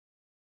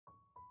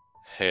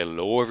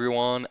Hello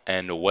everyone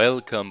and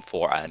welcome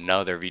for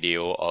another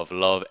video of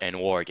Love and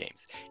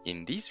Wargames.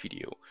 In this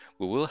video,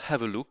 we will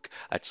have a look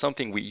at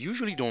something we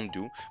usually don't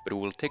do, but we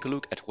will take a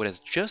look at what has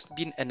just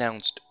been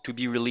announced to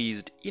be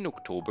released in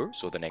October,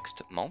 so the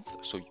next month.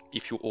 So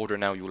if you order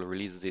now, you will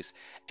release this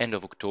end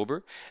of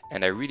October.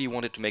 And I really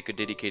wanted to make a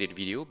dedicated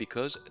video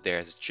because there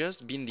has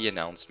just been the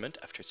announcement,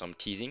 after some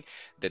teasing,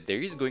 that there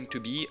is going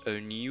to be a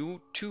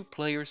new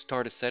two-player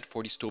starter set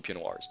for Dystopian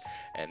Wars.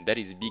 And that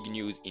is big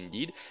news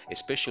indeed,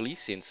 especially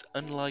since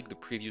unlike the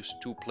previous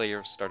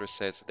two-player starter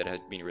sets that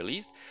had been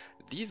released,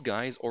 these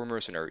guys are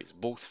mercenaries,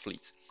 both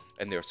fleets.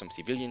 And there are some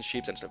civilian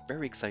ships and stuff,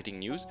 very exciting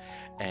news.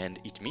 And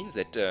it means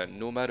that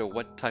no matter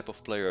what type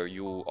of player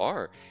you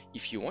are,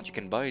 if you want, you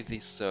can buy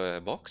this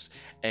box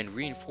and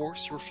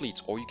reinforce your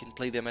fleets, or you can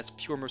play them as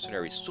pure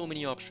mercenaries. So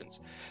many options.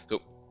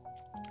 So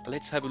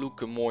let's have a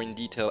look more in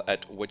detail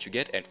at what you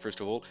get. And first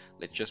of all,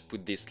 let's just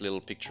put this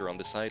little picture on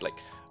the side. Like,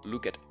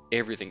 look at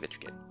everything that you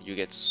get. You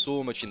get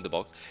so much in the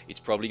box. It's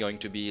probably going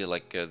to be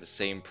like the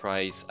same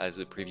price as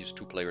the previous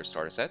two-player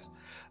starter sets.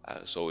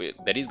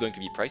 That is going to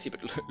be pricey,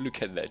 but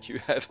look at that. You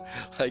have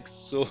like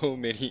so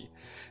many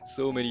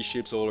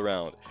ships all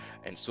around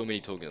and so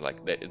many tokens.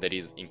 Like that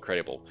is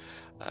incredible.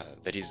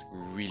 That is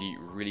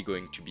really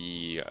going to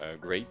be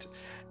great.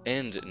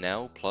 And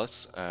now,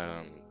 plus,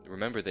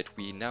 remember that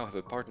we now have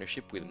a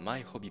partnership with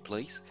My Hobby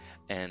Place,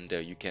 and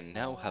you can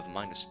now have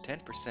minus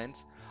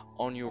 10%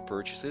 on your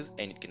purchases,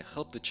 and it can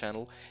help the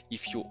channel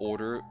if you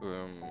order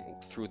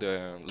through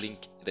the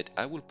link that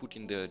I will put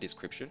in the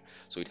description.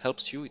 So it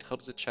helps you, it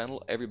helps the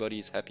channel, everybody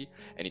is happy,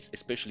 and it's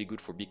especially good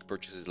for big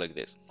purchases like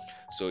this.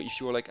 So if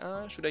you're like,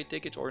 should I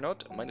take it or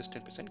not, minus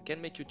 10%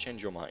 can make you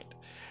change your mind.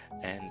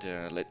 And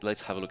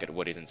let's have a look at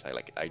what is inside.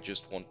 Like, I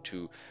just want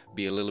to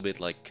be a little bit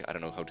like, I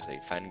don't know how to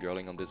say,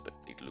 fangirling on this, but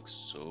it looks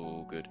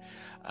so good.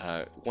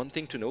 One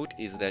thing to note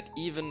is that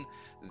even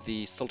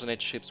the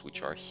Sultanate ships,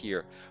 which are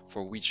here,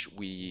 for which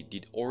we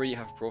did already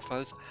have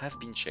profiles, have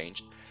been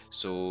changed.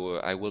 So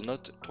I will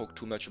not talk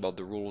too much about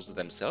the rules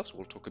themselves.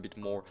 We'll talk a bit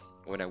more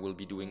when I will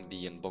be doing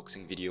the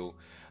unboxing video,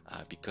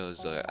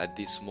 because at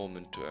this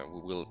moment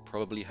we will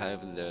probably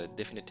have the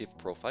definitive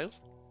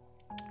profiles.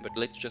 But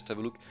let's just have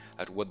a look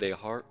at what they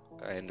are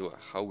and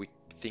how we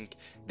think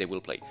they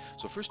will play.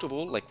 So first of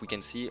all, like we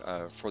can see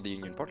for the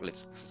Union part,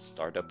 let's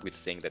start up with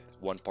saying that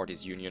one part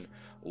is Union,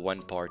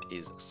 one part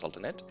is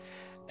Sultanate.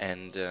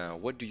 And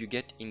what do you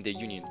get in the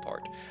Union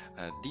part?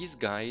 These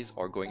guys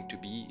are going to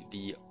be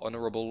the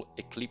Honourable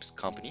Eclipse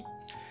company,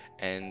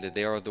 and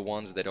they are the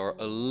ones that are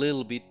a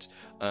little bit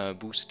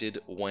boosted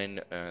when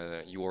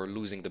you are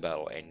losing the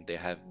battle, and they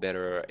have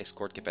better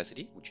escort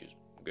capacity, which is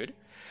good.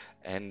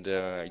 And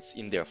it's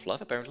in their fluff.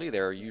 Apparently they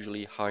are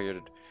usually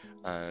hired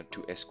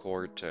to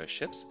escort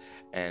ships,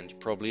 and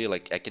probably,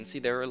 like, I can see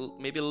they're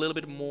maybe a little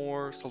bit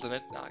more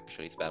Sultanate. No,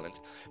 actually it's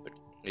balanced, but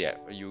yeah,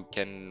 you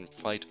can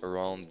fight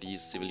around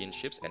these civilian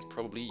ships, and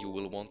probably you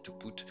will want to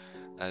put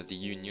the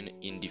Union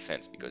in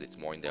defense because it's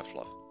more in their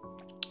fluff.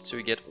 So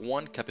you get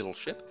one capital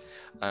ship.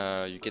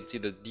 You can see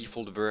the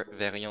default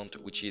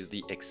variant, which is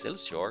the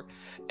Excelsior,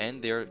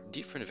 and there are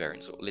different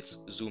variants. So let's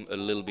zoom a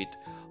little bit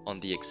on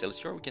the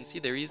Excelsior. We can see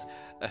there is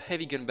a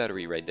heavy gun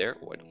battery right there.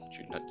 Oh, I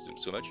should not zoom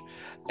so much.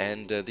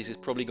 And this is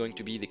probably going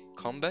to be the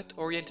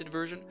combat-oriented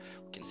version.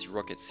 We can see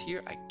rockets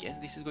here. I guess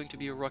this is going to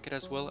be a rocket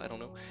as well. I don't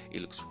know.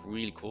 It looks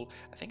really cool.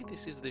 I think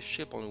this is the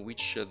ship on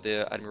which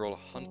the Admiral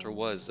Hunter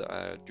was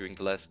during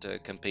the last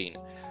campaign.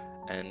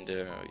 And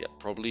yeah,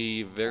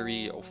 probably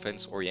very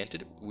offense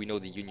oriented. We know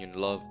the Union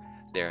love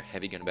their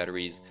heavy gun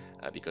batteries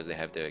because they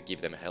have the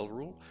give them hell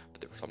rule,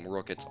 but some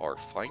rockets are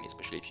fine,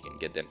 especially if you can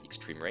get them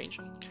extreme range.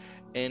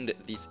 And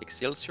this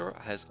Excelsior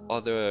has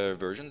other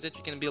versions that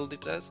you can build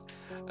it as.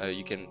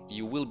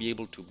 You will be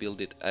able to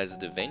build it as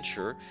the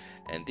Venture,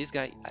 and this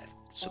guy, I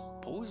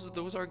suppose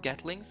those are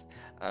Gatlings.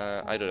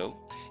 I don't know.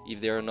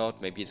 If they are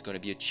not, maybe it's going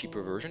to be a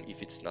cheaper version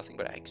if it's nothing,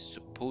 but I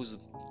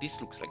suppose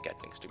this looks like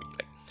Gatlings to me.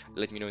 Like,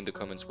 let me know in the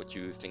comments what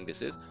you think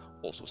this is.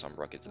 Also some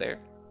rockets there.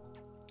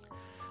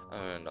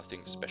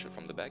 Nothing special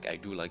from the back. I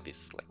do like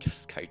this like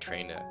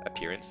Skytrain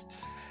appearance.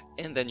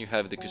 And then you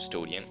have the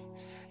Custodian.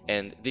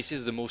 And this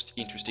is the most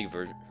interesting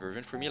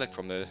version for me, like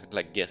from a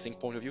guessing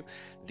point of view.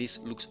 This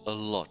looks a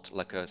lot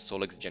like a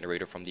Solex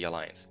generator from the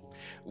Alliance.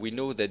 We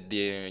know that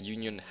the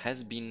Union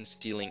has been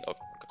stealing, oh,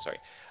 sorry,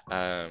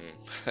 um,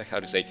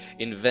 how to say,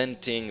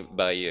 inventing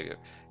by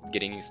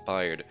getting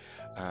inspired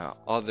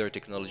other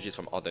technologies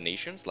from other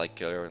nations,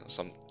 like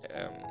some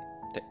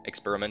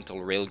experimental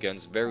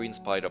railguns, very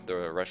inspired of the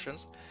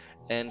Russians,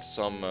 and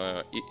some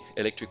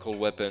electrical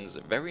weapons,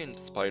 very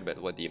inspired by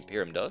what the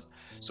Imperium does.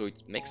 So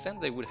it makes sense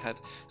they would have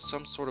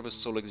some sort of a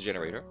Solex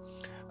generator.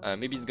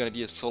 Maybe it's gonna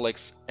be a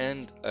Solex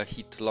and a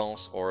heat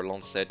lance or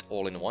lancet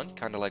all in one,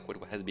 kind of like what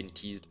has been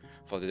teased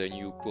for the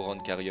new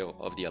Couronne carrier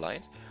of the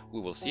Alliance.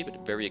 We will see,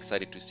 but very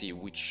excited to see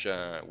which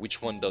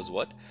one does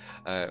what.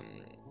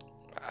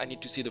 I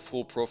need to see the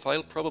full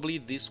profile. Probably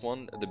this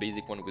one, the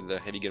basic one with the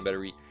heavy gun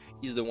battery,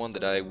 is the one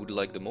that I would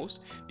like the most,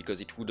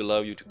 because it would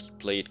allow you to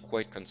play it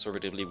quite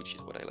conservatively, which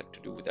is what I like to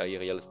do with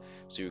IRLs.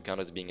 So you count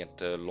as being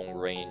at long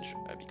range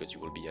because you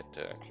will be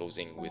at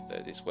closing with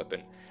this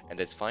weapon, and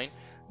that's fine.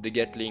 The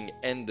Gatling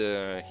and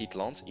the hit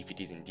lance, if it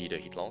is indeed a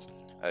hit lance,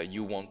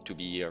 you want to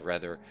be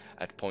rather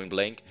at point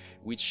blank,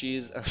 which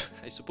is,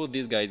 I suppose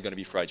this guy is going to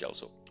be fragile,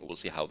 so we'll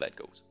see how that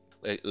goes.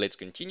 Let's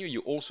continue.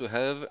 You also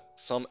have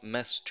some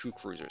Mass 2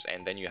 cruisers,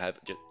 and then you have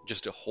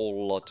just a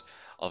whole lot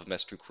of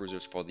Mass 2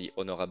 cruisers for the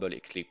Honourable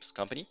Eclipse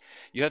company.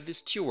 You have this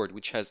Steward,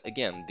 which has,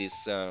 again,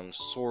 this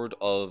sort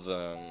of,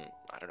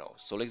 I don't know,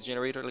 Solex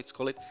generator, let's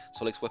call it,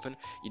 Solex weapon.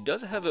 It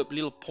does have a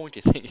little pointy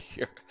thing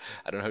here.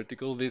 I don't know how to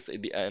call this,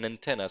 an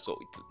antenna, so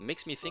it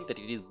makes me think that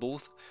it is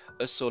both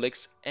a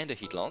Solex and a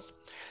hit lance.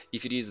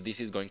 If it is, this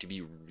is going to be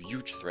a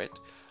huge threat.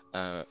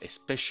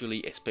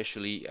 Especially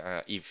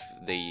if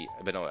they,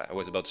 but no, I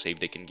was about to say if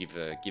they can give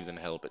them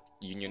hell, but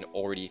Union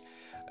already,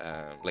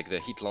 like the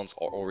hit lance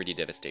are already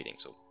devastating,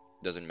 so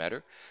doesn't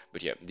matter.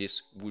 But yeah,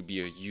 this would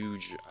be a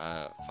huge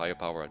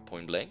firepower at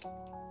point blank.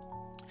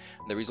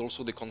 There is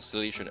also the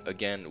Constellation,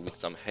 again with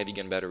some heavy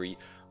gun battery,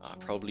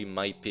 probably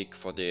my pick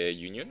for the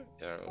Union.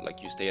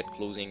 Like you stay at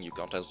closing, you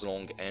count as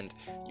long, and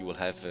you will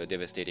have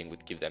devastating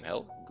with give them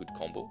hell, good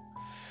combo.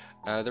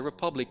 The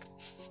Republic,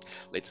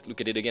 let's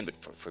look at it again,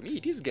 but for me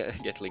it is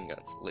Gatling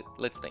guns.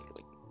 Let's think,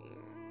 like,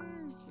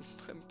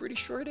 I'm pretty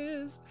sure it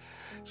is.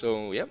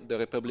 So yeah, the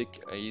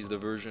Republic is the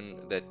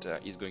version that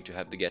is going to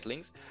have the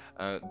Gatlings.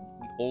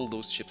 All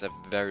those ships have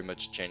very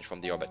much changed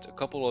from the orbit. A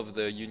couple of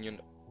the Union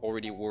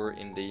already were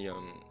in the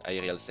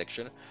IRL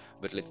section,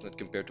 but let's not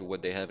compare to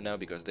what they have now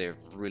because they've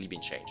really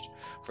been changed.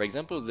 For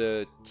example,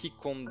 the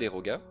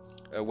Ticonderoga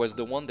was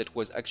the one that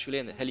was actually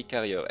an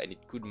helicarrier, and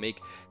it could make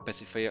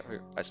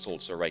pacifier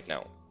assaults right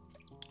now.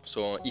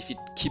 So if it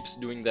keeps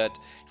doing that,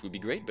 it would be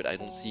great, but I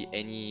don't see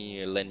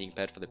any landing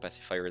pad for the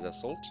pacifier's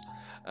assault.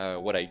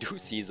 What I do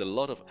see is a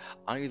lot of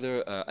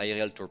either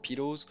IRL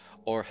torpedoes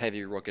or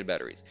heavy rocket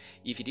batteries.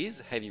 If it is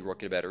heavy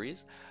rocket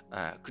batteries,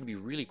 could be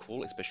really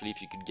cool, especially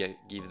if you could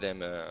give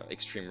them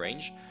extreme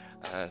range,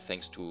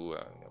 thanks to,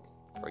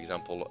 for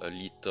example, a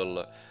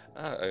little,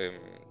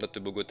 not a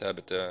Bogota,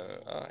 but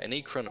an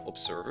Akron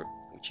observer,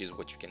 which is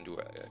what you can do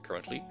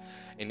currently.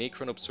 An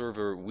Akron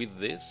observer with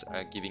this,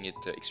 giving it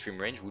extreme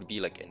range, would be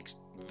like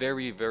a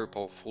very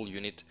powerful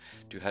unit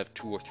to have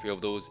 2 or 3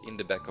 of those in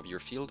the back of your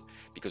field,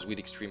 because with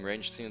extreme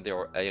range, since they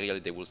are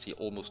aerial, they will see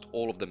almost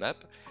all of the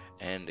map,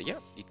 and yeah,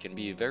 it can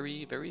be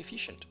very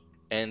efficient.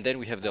 And then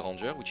we have the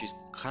Ranger, which is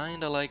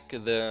kind of like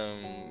the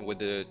what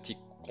the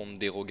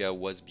Ticonderoga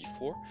was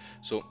before.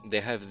 So they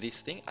have this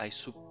thing. I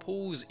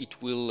suppose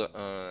it will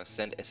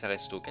send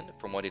SRS token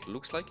from what it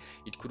looks like.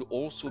 It could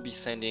also be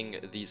sending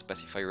these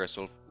pacifier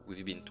assault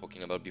we've been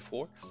talking about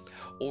before,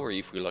 or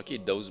if we're lucky,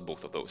 it does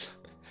both of those.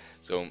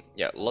 So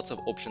yeah, lots of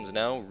options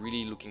now.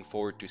 Really looking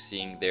forward to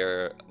seeing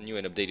their new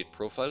and updated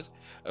profiles.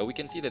 We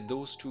can see that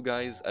those two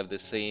guys have the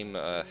same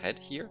head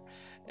here,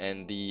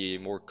 and the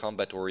more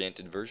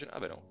combat-oriented version, I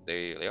don't know.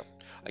 Yeah,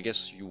 I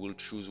guess you will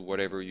choose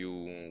whatever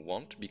you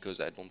want, because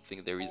I don't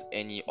think there is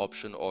any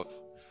option of.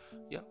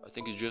 Yeah, I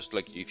think it's just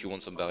like if you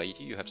want some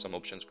variety, you have some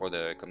options for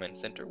the command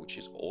center, which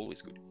is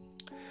always good.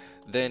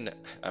 Then,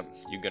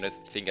 you're gonna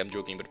think I'm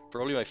joking, but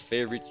probably my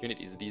favorite unit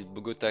is this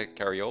Bogota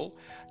carryall.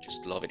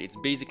 Just love it. It's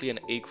basically an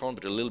Akron,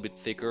 but a little bit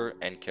thicker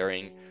and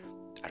carrying,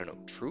 I don't know,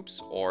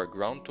 troops or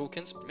ground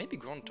tokens, maybe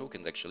ground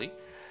tokens actually.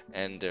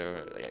 And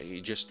yeah,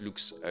 it just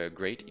looks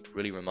great. It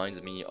really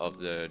reminds me of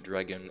the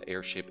Dragon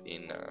airship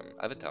in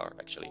Avatar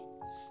actually.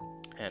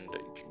 And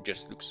it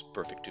just looks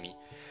perfect to me.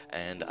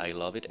 And I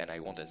love it, and I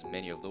want as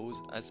many of those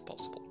as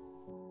possible.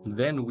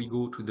 Then we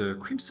go to the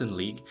Crimson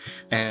League,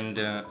 and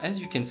as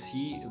you can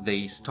see,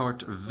 they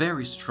start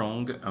very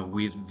strong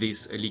with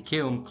this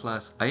Lyceum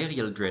class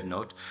aerial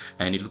dreadnought,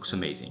 and it looks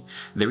amazing.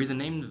 There is a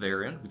named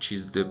variant, which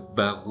is the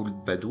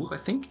Barul Badur, I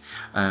think,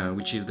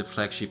 which is the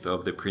flagship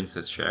of the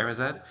Princess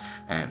Scheherazade,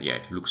 and yeah,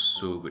 it looks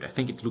so good. I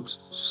think it looks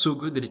so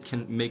good that it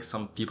can make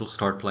some people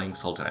start playing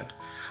Sultanate.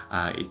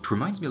 It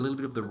reminds me a little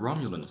bit of the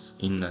Romulans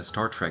in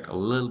Star Trek, a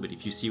little bit,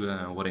 if you see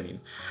what I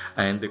mean.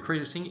 And the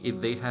crazy thing is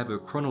they have a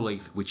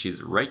chronolith, which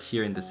is right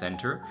here in the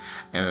center,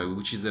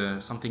 which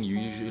is something you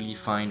usually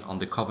find on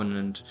the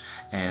Covenant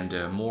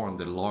and more on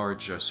the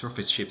large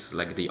surface ships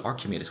like the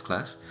Archimedes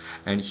class.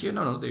 And here,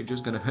 no, they're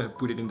just gonna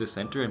put it in the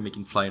center and make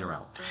it flying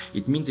around.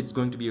 It means it's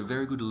going to be a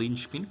very good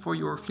linchpin for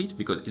your fleet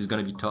because it's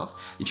gonna be tough.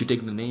 If you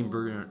take the name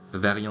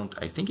variant,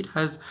 I think it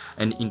has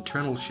an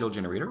internal shield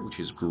generator, which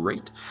is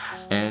great.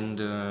 And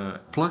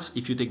plus,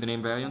 if you take the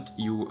name variant,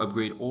 you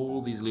upgrade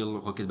all these little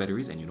rocket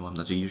batteries, and you know I'm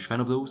not a huge fan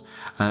of those,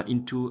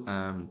 into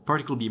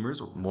particle beamers,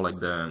 or more like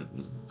the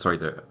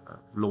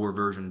lower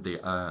version, the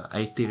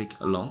aetheric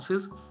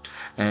lances,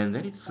 and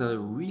then it's a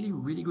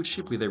really good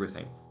ship with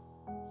everything.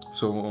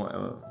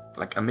 So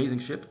like amazing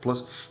ship.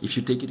 Plus, if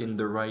you take it in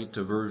the right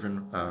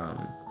version,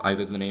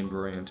 either the name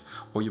variant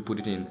or you put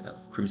it in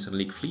Crimson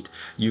League fleet,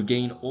 you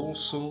gain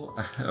also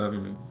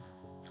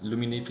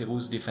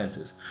luminiferous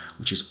defenses,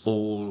 which is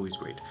always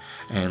great.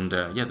 And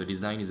yeah, the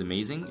design is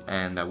amazing,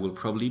 and I will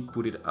probably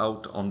put it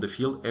out on the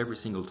field every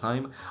single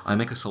time I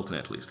make a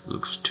Sultanate list. It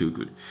looks too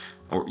good.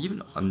 Or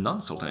even a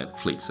non-Sultanate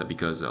fleets,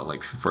 because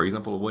like, for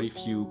example, what if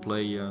you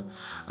play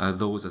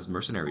those as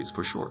mercenaries,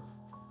 for sure.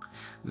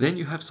 Then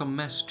you have some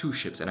Mass 2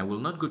 ships, and I will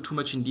not go too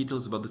much in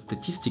details about the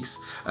statistics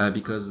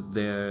because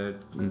their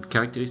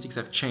characteristics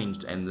have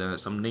changed and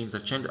some names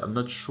have changed. I'm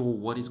not sure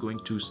what is going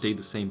to stay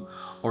the same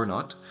or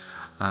not.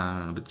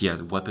 But yeah,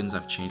 the weapons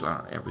have changed,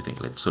 everything.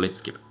 So let's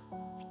skip.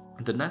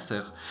 The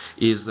Nasser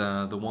is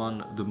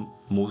the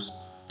most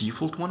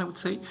default one, I would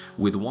say,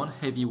 with one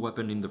heavy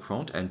weapon in the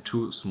front and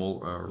two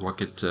small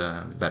rocket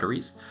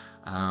batteries.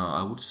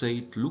 I would say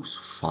it looks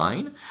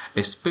fine,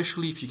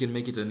 especially if you can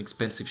make it an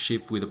expensive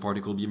ship with a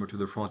particle beamer to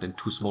the front and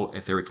two small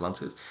etheric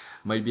lances.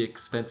 Might be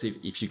expensive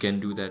if you can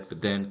do that,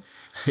 but then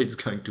it's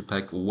going to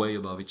pack way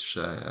above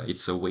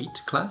its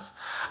weight class.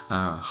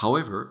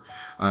 However,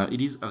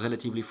 it is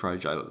relatively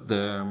fragile.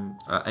 The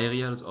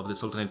aerials of the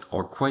Sultanate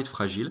are quite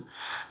fragile,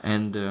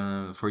 and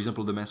for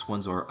example, the Mass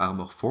 1s are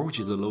Armor 4, which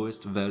is the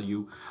lowest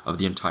value of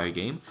the entire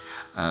game.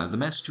 The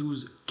Mass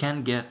 2s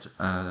can get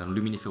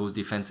luminiferous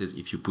defenses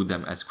if you put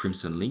them as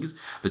Crimson Leagues,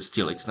 but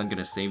still, it's not going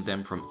to save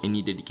them from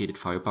any dedicated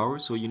firepower,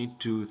 so you need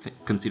to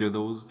consider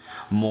those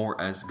more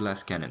as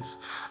glass cannons.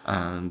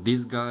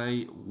 This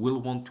guy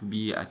will want to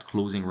be at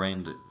closing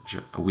range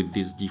with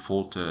these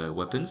default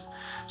weapons,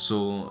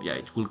 so yeah,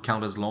 it will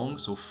count as long,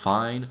 so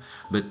fine,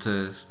 but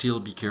still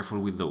be careful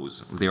with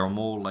those. They are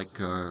more like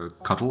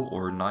cuttle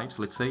or knives,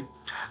 let's say,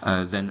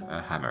 than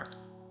a hammer.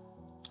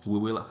 We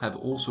will have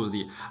also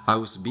the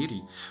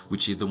Ausbiri,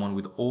 which is the one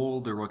with all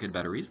the rocket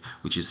batteries,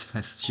 which is,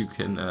 as you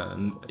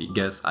can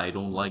guess, I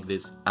don't like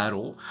this at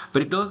all,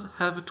 but it does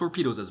have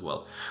torpedoes as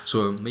well.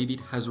 So maybe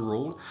it has a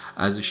role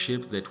as a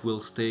ship that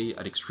will stay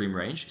at extreme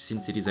range.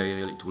 Since it is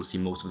aerial, it will see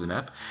most of the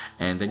map,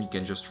 and then you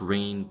can just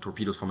rain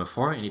torpedoes from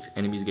afar, and if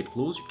enemies get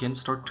close, you can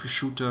start to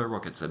shoot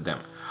rockets at them,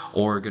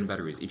 or gun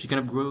batteries. If you can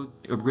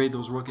upgrade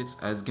those rockets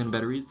as gun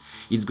batteries,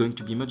 it's going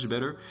to be much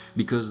better,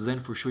 because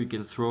then for sure you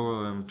can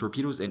throw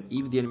torpedoes, and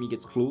if the enemy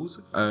gets close,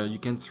 you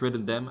can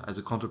threaten them as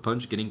a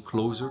counterpunch, getting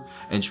closer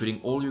and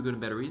shooting all your gun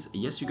batteries.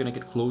 Yes, you're gonna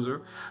get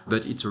closer,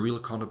 but it's a real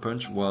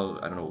counterpunch, while,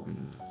 I don't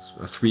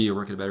know, 3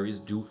 rocket batteries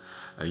do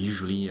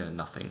usually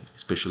nothing,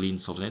 especially in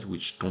Sultanate,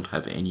 which don't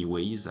have any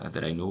ways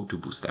that I know to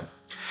boost them.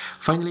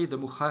 Finally, the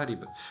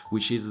Muharib,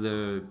 which is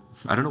the,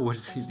 I don't know what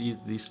is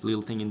this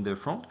little thing in the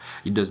front.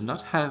 It does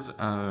not have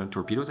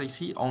torpedoes, I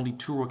see, only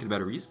 2 rocket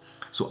batteries.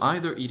 So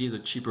either it is a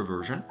cheaper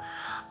version,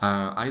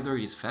 either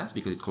it is fast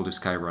because it's called a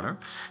Skyrunner,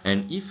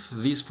 and if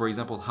this, for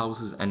example,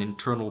 houses an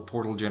internal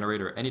portal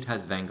generator and it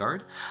has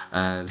Vanguard,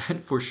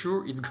 then for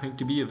sure it's going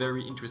to be a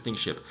very interesting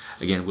ship.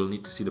 Again, we'll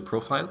need to see the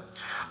profile.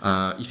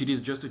 If it is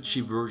just a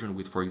cheap version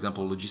with, for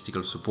example,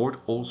 logistical support,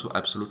 also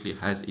absolutely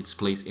has its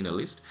place in a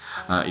list.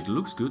 It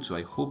looks good, so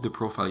I hope the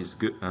profile is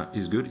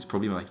good. It's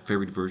probably my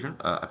favorite version,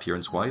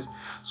 appearance-wise,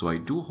 so I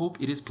do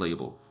hope it is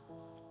playable.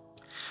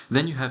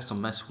 Then you have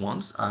some Mass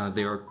 1s.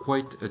 They are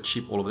quite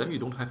cheap, all of them. You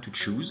don't have to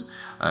choose,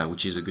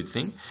 which is a good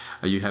thing.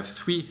 You have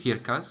 3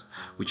 Hirkas,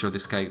 which are the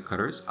Sky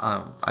Cutters.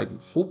 I'm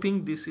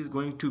hoping this is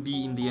going to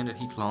be, in the end, a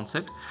hit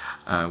Lancet,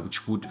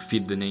 which would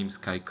fit the name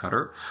Sky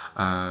Cutter.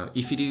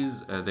 If it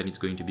is, then it's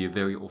going to be a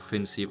very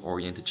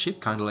offensive-oriented ship,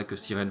 kind of like a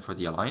Siren for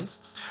the Alliance,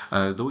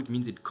 though it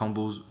means it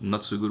combos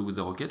not so good with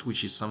the rocket,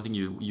 which is something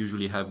you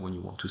usually have when you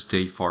want to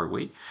stay far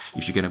away.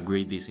 If you can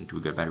upgrade this into a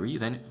gun battery,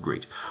 then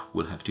great.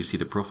 We'll have to see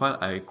the profile.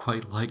 I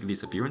quite like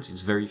this appearance.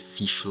 It's very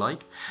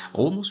fish-like,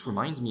 almost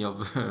reminds me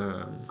of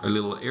a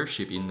little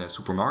airship in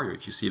Super Mario,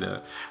 if you see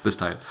the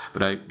style,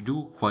 but I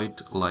do quite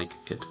like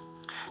it.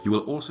 You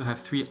will also have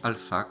 3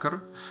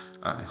 Al-Sakr.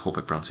 I hope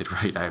I pronounced it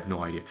right, I have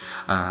no idea.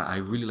 I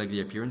really like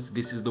the appearance.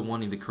 This is the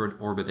one in the current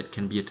orbit that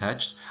can be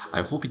attached.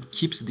 I hope it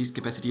keeps this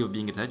capacity of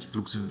being attached. It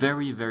looks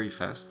very, very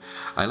fast.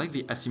 I like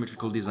the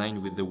asymmetrical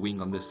design with the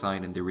wing on the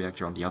side and the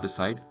reactor on the other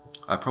side.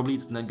 Probably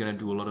it's not gonna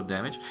do a lot of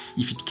damage.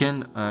 If it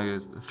can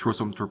throw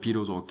some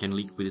torpedoes or can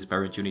leak with its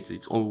parent unit,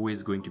 it's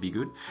always going to be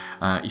good.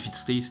 If it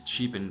stays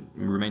cheap and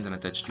remains an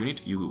attached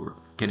unit, you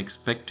can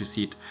expect to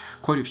see it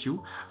quite a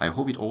few. I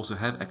hope it also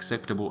have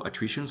acceptable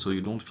attrition, so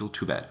you don't feel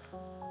too bad.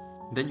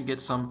 Then you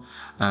get some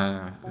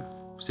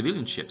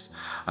civilian ships.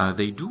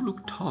 They do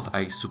look tough.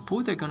 I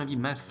suppose they're gonna be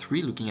Mass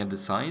 3 looking at the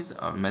size,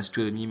 Mass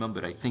 2 at the minimum,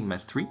 but I think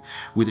Mass 3.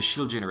 With a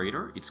shield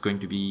generator, it's going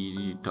to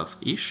be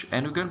tough-ish,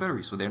 and a gun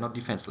battery, so they're not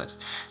defenseless.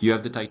 You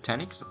have the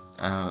Titanic,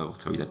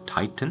 the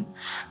Titan,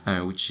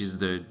 which is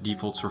the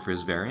default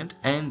surface variant,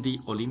 and the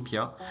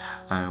Olympia,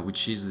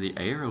 which is the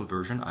aerial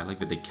version. I like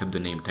that they kept the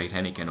name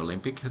Titanic and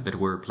Olympic that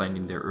were planned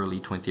in the early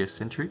 20th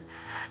century,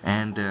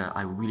 and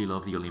I really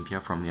love the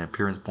Olympia from the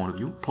appearance point of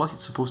view. Plus,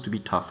 it's supposed to be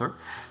tougher,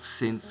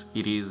 since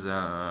it is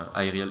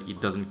aerial,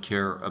 it doesn't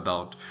care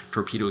about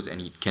torpedoes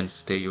and it can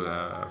stay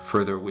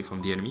further away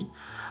from the enemy.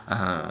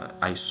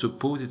 I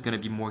suppose it's going to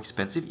be more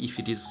expensive if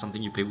it is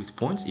something you pay with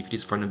points. If it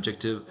is for an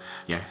objective,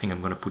 yeah, I think I'm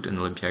going to put an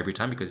Olympia every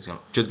time because it's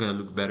just going to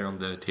look better on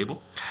the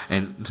table.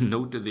 And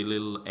note the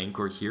little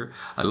anchor here.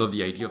 I love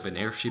the idea of an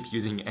airship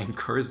using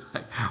anchors.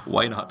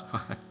 Why not?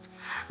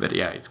 But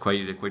yeah, it's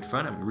quite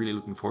fun. I'm really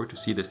looking forward to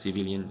see the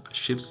civilian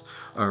ships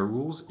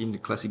rules in the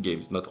classic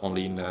games, not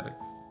only in the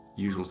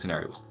usual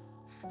scenarios.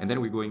 And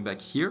then we're going back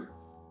here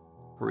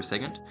for a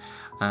second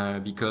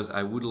because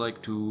I would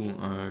like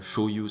to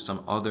show you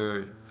some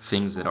other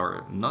things that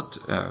are not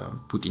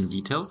put in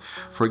detail.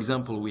 For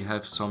example, we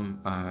have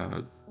some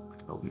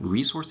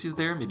resources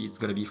there. Maybe it's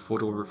going to be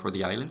fought over for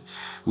the islands.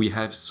 We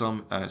have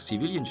some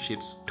civilian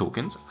ships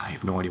tokens. I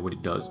have no idea what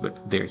it does,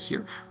 but they're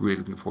here. Really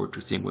looking forward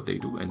to seeing what they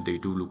do, and they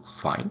do look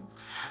fine.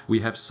 We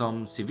have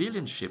some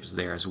civilian ships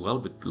there as well,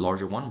 but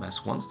larger one,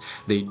 mass ones.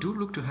 They do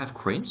look to have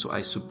cranes, so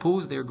I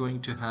suppose they're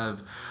going to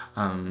have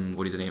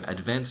what is the name?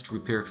 Advanced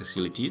repair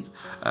facilities.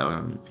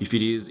 If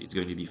it is, it's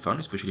going to be fun,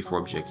 especially for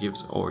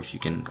objectives, or if you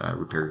can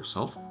repair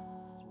yourself.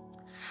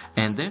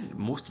 And then,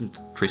 most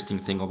interesting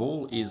thing of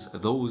all is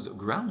those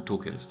ground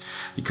tokens,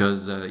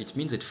 because it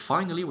means that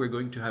finally we're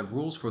going to have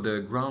rules for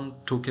the ground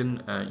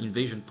token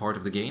invasion part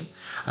of the game.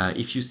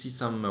 If you see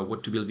some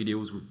what to build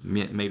videos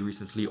made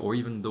recently, or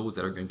even those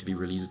that are going to be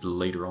released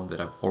later on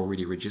that I've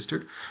already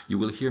registered, you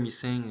will hear me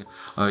saying,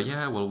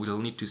 yeah, well, we'll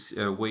need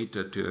to wait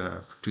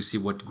to see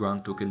what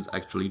ground tokens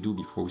actually do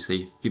before we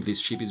say if this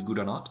ship is good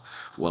or not.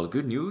 Well,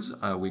 good news,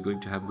 we're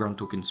going to have ground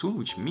tokens soon,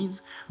 which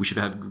means we should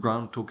have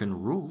ground token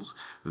rules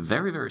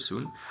very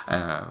soon,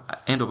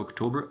 end of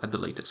October at the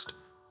latest.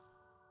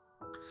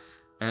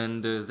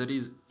 And that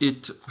is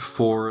it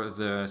for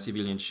the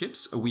civilian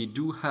ships. We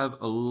do have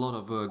a lot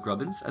of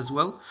grubbins as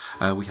well.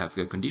 We have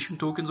condition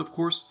tokens, of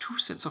course, 2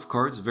 sets of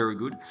cards, very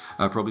good.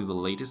 Probably the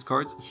latest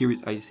cards. Here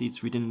I see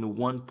it's written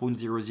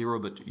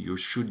 1.00, but you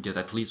should get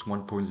at least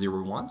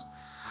 1.01.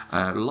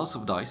 Lots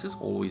of dices,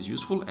 always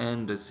useful,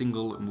 and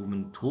single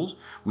movement tools,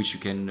 which you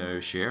can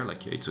share.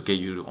 Like, it's okay,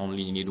 you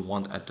only need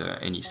one at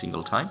any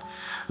single time.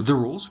 The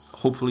rules,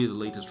 hopefully the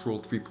latest rule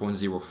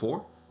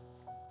 3.04.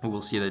 We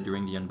will see that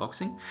during the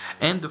unboxing.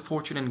 And the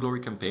Fortune and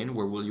Glory campaign,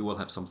 where you will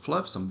have some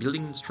fluff, some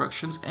building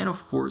instructions, and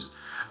of course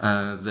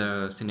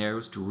the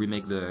scenarios to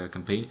remake the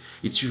campaign.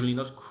 It's usually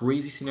not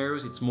crazy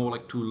scenarios, it's more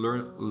like to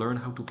learn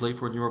how to play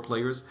for newer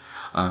players.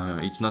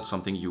 It's not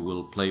something you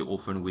will play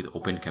often with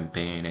open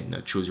campaign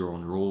and choose your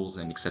own rules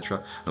and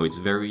etc. No, it's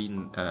very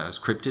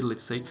scripted,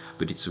 let's say,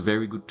 but it's a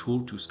very good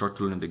tool to start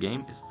to learn the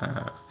game,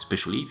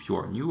 especially if you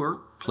are newer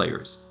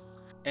players.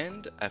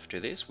 And after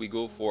this, we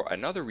go for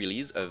another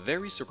release, a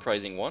very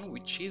surprising one,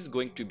 which is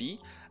going to be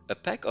a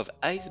pack of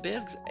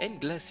icebergs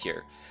and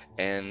glacier.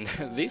 And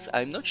this,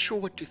 I'm not sure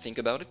what to think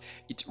about it.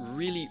 It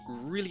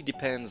really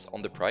depends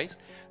on the price.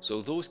 So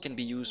those can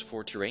be used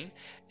for terrain,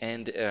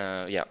 and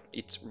yeah,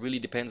 it really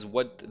depends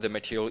what the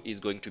material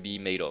is going to be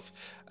made of.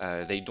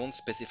 They don't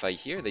specify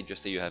here, they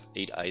just say you have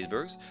 8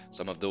 icebergs.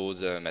 Some of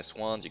those mass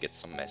 1s, you get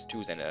some mass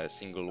 2s, and a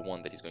single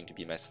one that is going to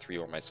be mass 3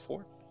 or mass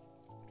 4.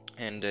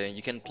 And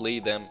you can play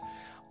them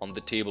on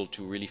the table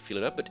to really fill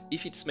it up, but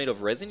if it's made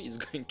of resin, it's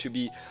going to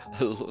be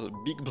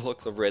big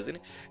blocks of resin,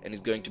 and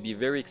it's going to be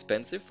very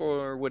expensive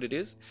for what it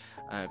is,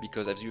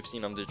 because as you've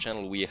seen on the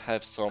channel, we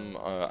have some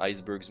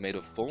icebergs made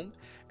of foam,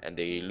 and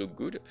they look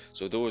good.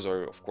 So those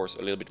are of course a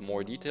little bit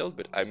more detailed,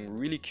 but I'm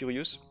really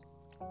curious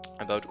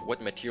about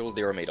what material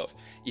they are made of.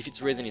 If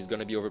it's resin, it's going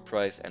to be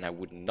overpriced, and I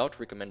would not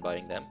recommend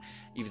buying them.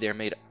 If they're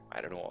made, I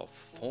don't know, of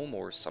foam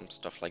or some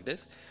stuff like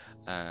this,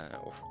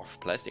 or of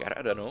plastic,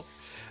 I don't know.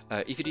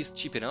 If it is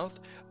cheap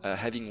enough,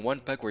 having 1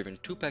 pack or even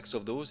 2 packs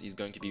of those is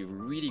going to be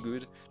really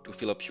good to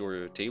fill up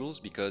your tables,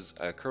 because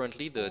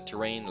currently the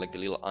terrain, like the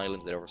little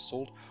islands that are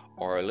sold,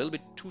 are a little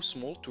bit too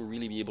small to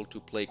really be able to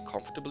play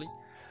comfortably.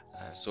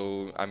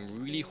 So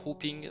I'm really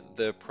hoping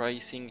the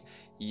pricing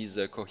is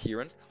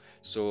coherent,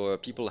 so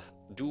people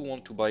do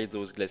want to buy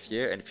those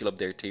glacier and fill up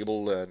their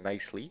table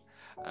nicely.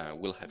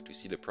 We'll have to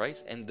see the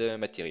price and the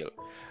material.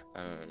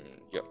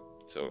 Yeah,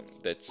 so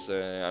that's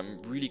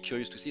I'm really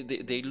curious to see.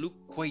 They look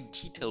quite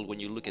detailed when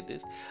you look at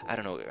this. I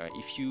don't know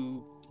if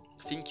you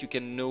think you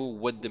can know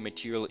what the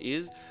material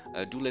is,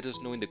 do let us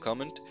know in the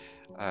comment.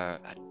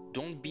 I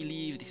don't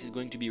believe this is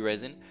going to be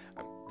resin.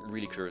 I'm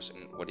really curious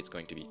in what it's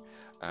going to be.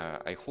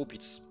 I hope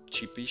it's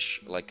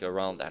cheapish, like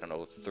around, I don't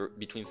know,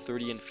 between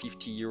 30 and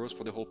 50 euros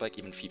for the whole pack.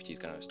 Even 50 is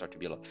gonna start to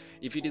be a lot.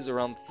 If it is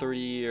around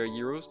 30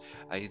 euros,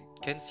 I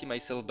can see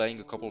myself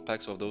buying a couple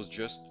packs of those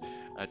just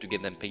to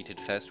get them painted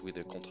fast with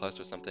a contrast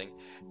or something,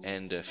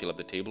 and fill up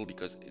the table,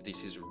 because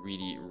this is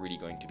really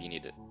going to be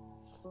needed.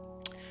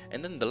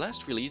 And then the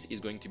last release is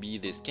going to be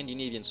the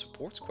Scandinavian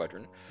Support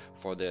Squadron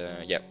for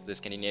the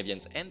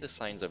Scandinavians and the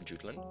Signs of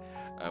Jutland,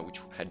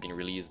 which had been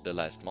released the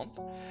last month.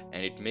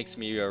 And it makes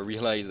me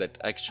realize that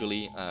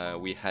actually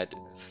we had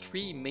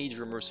three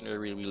major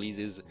mercenary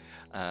releases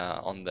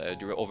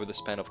over the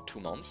span of 2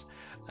 months.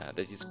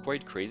 That is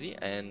quite crazy,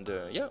 and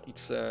yeah,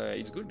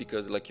 it's good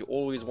because like you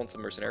always want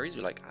some mercenaries.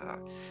 You're like,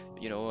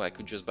 I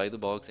could just buy the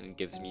box and it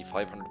gives me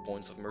 500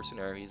 points of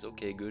mercenaries.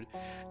 Okay, good.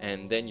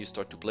 And then you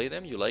start to play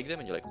them, you like them,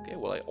 and you're like, okay,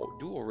 well,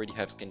 do already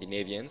have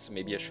Scandinavians.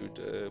 Maybe I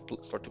should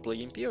start to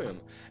play Imperium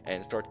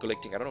and start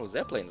collecting, I don't know,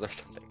 Zeppelins or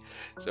something.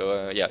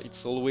 So yeah,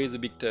 it's always a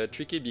bit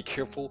tricky. Be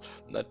careful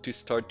not to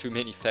start too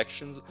many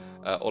factions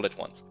all at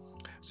once.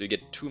 So you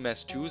get two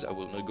mass twos. I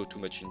will not go too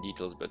much in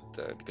details, but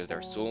because there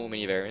are so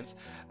many variants,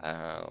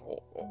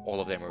 all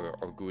of them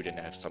are good and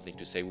have something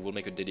to say. We will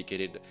make a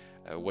dedicated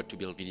what to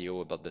build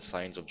video about the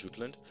signs of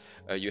Jutland.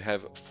 You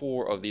have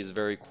four of these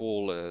very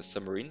cool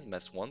submarines,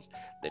 mass ones,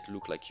 that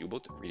look like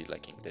U-boat. Really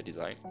liking the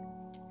design.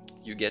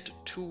 You get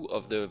two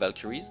of the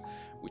Valkyries,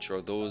 which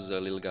are those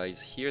little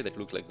guys here that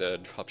look like the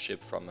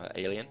dropship from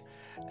Alien.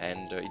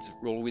 And it's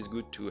always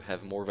good to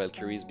have more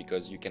Valkyries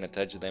because you can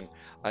attach them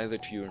either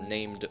to your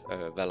named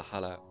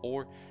Valhalla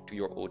or to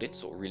your Odin.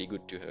 So really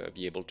good to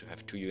be able to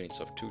have two units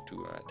of two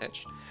to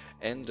attach.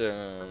 And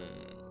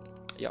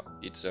yeah,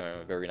 it's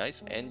very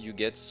nice. And you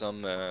get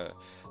some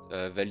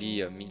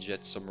Valley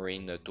midget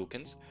submarine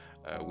tokens,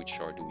 which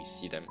are, do we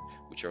see them?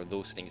 Which are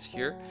those things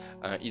here.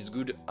 It's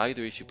good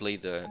either if you play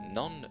the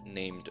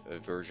non-named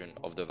version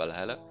of the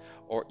Valhalla,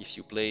 or if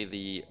you play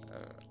the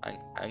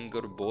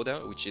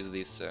Angerboda, which is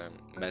this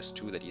Mass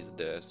 2 that is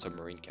the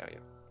submarine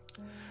carrier.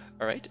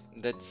 Alright,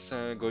 that's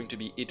going to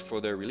be it for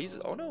the release.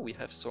 Oh no, we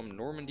have some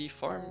Normandy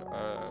farm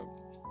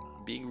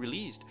being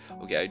released.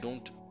 Okay,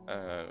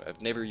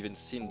 I've never even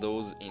seen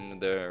those in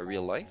the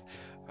real life.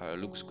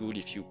 Looks good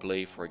if you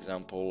play, for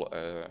example,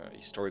 a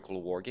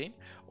historical war game,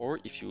 or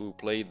if you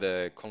play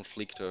the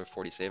Conflict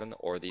 47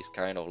 or these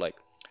kind of like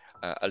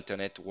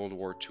alternate World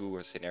War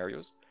II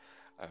scenarios,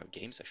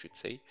 games, I should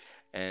say.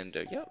 And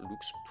yeah,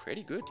 looks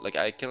pretty good. Like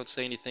I cannot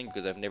say anything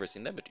because I've never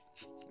seen them, but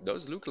it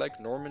does look like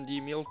Normandy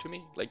meal to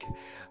me. Like,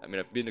 I mean,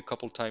 I've been a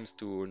couple times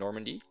to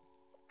Normandy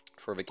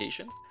for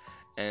vacations,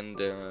 and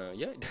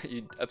yeah,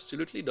 it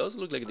absolutely does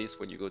look like this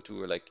when you go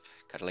to like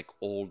kind of like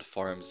old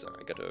farms.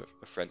 I got a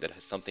friend that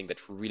has something that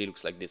really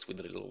looks like this with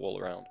a little wall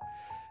around.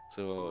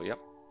 So yeah,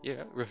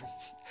 yeah.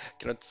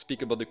 Cannot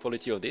speak about the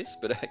quality of this,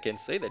 but I can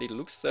say that it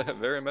looks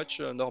very much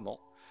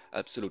normal.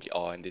 Absolutely.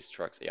 Oh, and these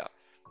trucks, yeah,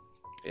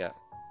 yeah.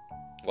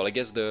 Well, I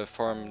guess the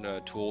farm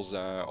tools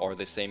are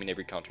the same in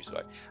every country,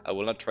 so I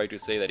will not try to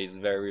say that it's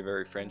very,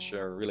 very French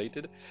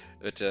related,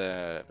 but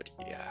yeah,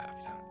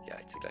 yeah,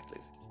 it's exactly.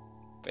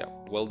 Yeah,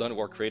 well done,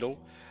 Warcradle,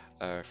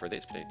 for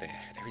this play.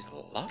 There is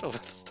a lot of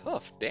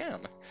stuff,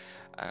 damn.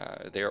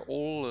 They are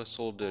all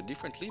sold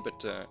differently,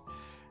 but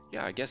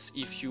yeah, I guess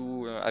if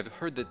you, I've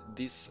heard that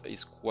this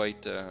is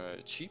quite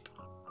cheap,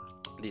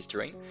 this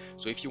terrain.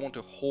 So if you want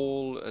a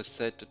whole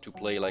set to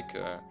play like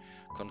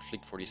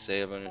Conflict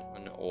 47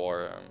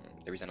 or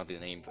there is another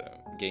name,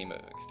 game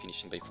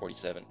finishing by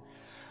 47,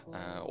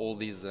 all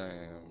these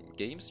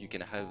games, you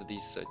can have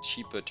this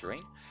cheaper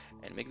terrain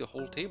and make the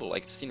whole table.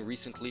 I've seen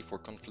recently for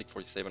Conflict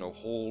 47 a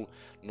whole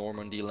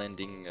Normandy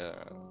landing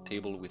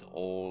table with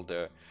all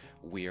the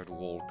weird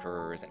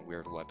walkers and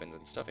weird weapons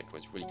and stuff. It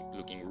was really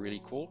looking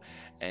really cool,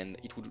 and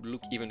it would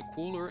look even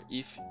cooler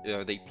if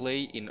they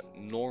play in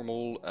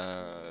normal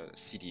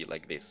city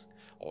like this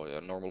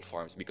or normal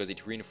farms because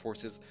it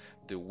reinforces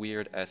the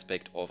weird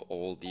aspect of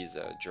all these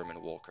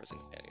German walkers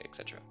and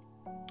etc.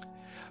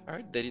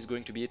 Alright, that is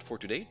going to be it for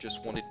today.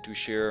 Just wanted to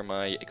share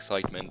my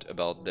excitement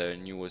about the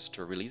newest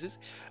releases.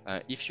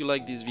 If you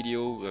like this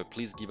video,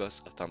 please give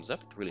us a thumbs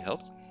up, it really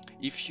helps.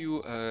 If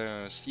you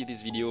see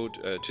this video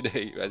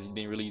today as it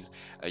being released,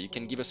 you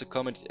can give us a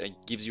comment.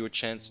 It gives you a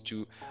chance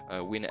to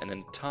win an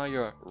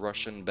entire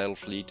Russian battle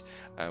fleet.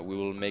 We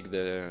will make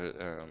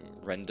the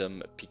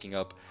random picking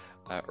up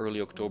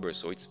early October,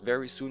 so it's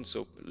very soon.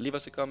 So leave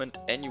us a comment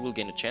and you will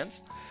gain a chance.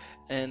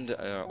 And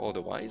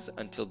otherwise,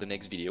 until the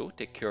next video,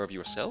 take care of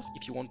yourself.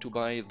 If you want to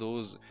buy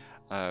those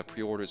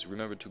pre-orders,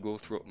 remember to go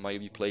through my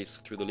place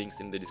through the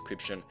links in the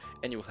description,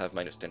 and you'll have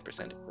minus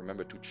 10%.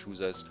 Remember to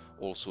choose us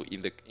also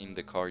in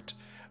the cart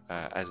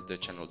as the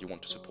channel you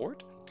want to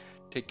support.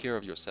 Take care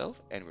of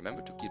yourself, and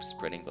remember to keep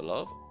spreading the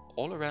love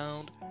all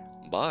around.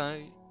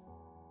 Bye.